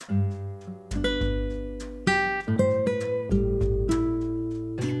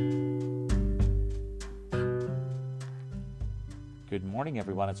Good morning,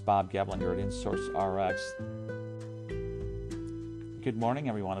 everyone. It's Bob Gebelin here at InSource RX. Good morning,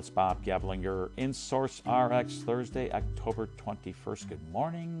 everyone. It's Bob Gebelin, your InSource RX, Thursday, October 21st. Good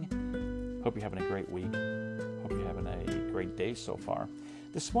morning. Hope you're having a great week. Hope you're having a great day so far.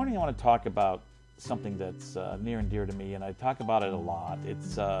 This morning, I want to talk about something that's near and dear to me, and I talk about it a lot.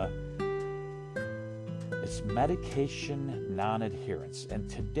 It's medication non-adherence. And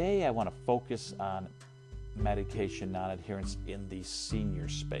today, I want to focus on medication non-adherence in the senior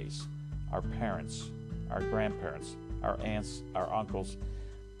space. Our parents, our grandparents, our aunts, our uncles,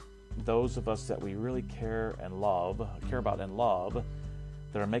 those of us that we really care about and love,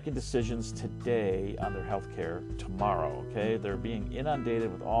 that are making decisions today on their health care tomorrow, okay? They're being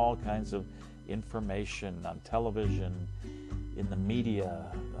inundated with all kinds of information on television, in the media,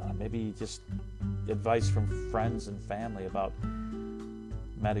 maybe just advice from friends and family about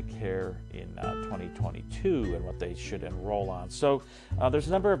Medicare in 2022 and what they should enroll on. So there's a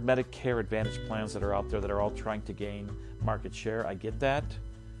number of Medicare Advantage plans that are out there that are all trying to gain market share. I get that.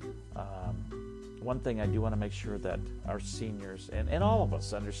 One thing I do want to make sure that our seniors and all of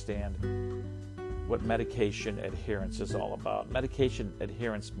us understand what medication adherence is all about. Medication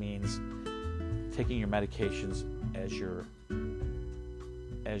adherence means taking your medications as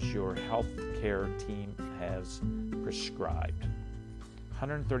your health care team has prescribed.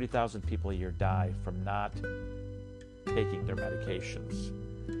 130,000 people a year die from not taking their medications.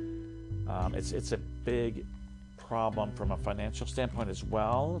 It's a big problem from a financial standpoint as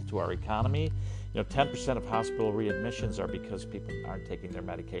well to our economy. 10% of hospital readmissions are because people aren't taking their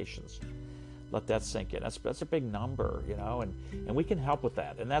medications. Let that sink in. That's a big number, and we can help with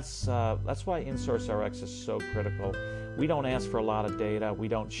that. And that's why InSource RX is so critical. We don't ask for a lot of data. We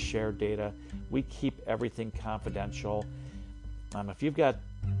don't share data. We keep everything confidential. If you've got,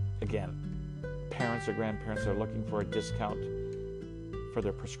 again, parents or grandparents that are looking for a discount for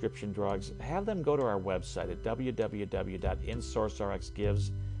their prescription drugs, have them go to our website at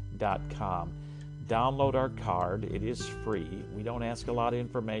www.insourcerxgives.com. Download our card. It is free. We don't ask a lot of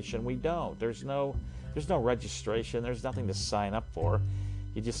information. We don't. There's no registration. There's nothing to sign up for.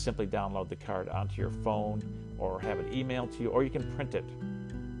 You just simply download the card onto your phone or have it emailed to you, or you can print it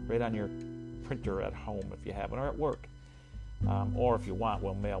right on your printer at home if you have it, or at work. Or if you want,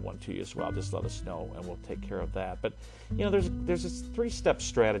 we'll mail one to you as well. Just let us know, and we'll take care of that. But there's this 3-step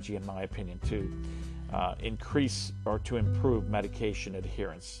strategy, in my opinion, to increase or to improve medication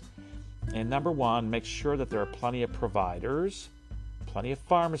adherence. And number one, make sure that there are plenty of providers, plenty of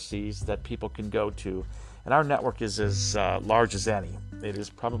pharmacies that people can go to. And our network is as large as any. It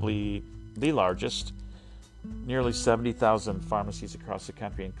is probably the largest. Nearly 70,000 pharmacies across the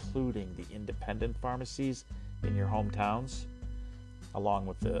country, including the independent pharmacies in your hometowns, along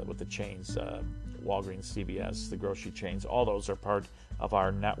with the chains, Walgreens, CVS, the grocery chains. All those are part of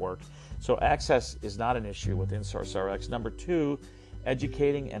our network. So access is not an issue with InSource RX. Number two,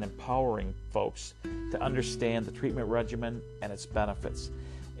 educating and empowering folks to understand the treatment regimen and its benefits.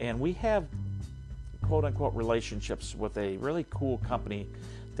 And we have quote-unquote relationships with a really cool company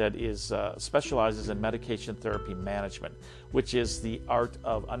that is specializes in medication therapy management, which is the art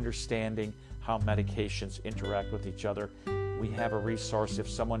of understanding how medications interact with each other. We have a resource. If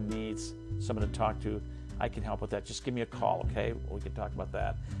someone needs someone to talk to, I can help with that. Just give me a call, okay? We can talk about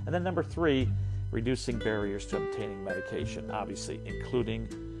that. And then number three, reducing barriers to obtaining medication, obviously, including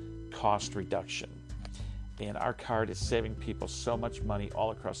cost reduction. And our card is saving people so much money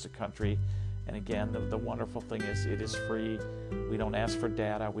all across the country. And again, the wonderful thing is it is free. We don't ask for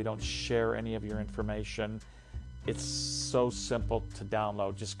data. We don't share any of your information. It's so simple to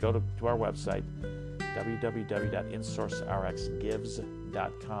download. Just go to our website,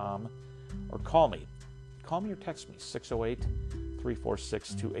 www.insourcerxgives.com, or call me. Call me or text me,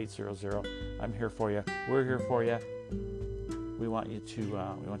 608-346-2800. I'm here for you. We're here for you. We want you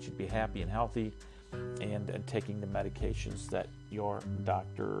to be happy and healthy, and taking the medications that your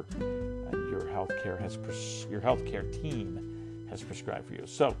doctor and your healthcare team has prescribed for you.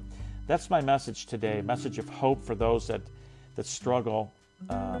 So that's my message today. Message of hope for those that struggle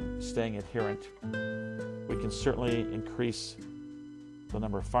staying adherent. We can certainly increase the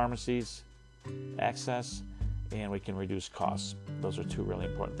number of pharmacies, access, and we can reduce costs. Those are two really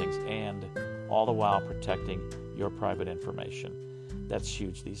important things, and all the while protecting your private information. That's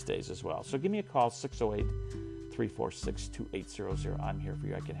huge these days as well. So give me a call, 608-346-2800. I'm here for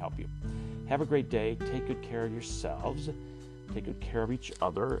you. I can help you. Have a great day. Take good care of yourselves. Take good care of each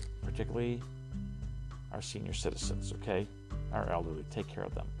other, particularly our senior citizens, okay? Our elderly. Take care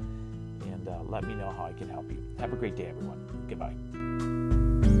of them. And let me know how I can help you. Have a great day, everyone. Goodbye.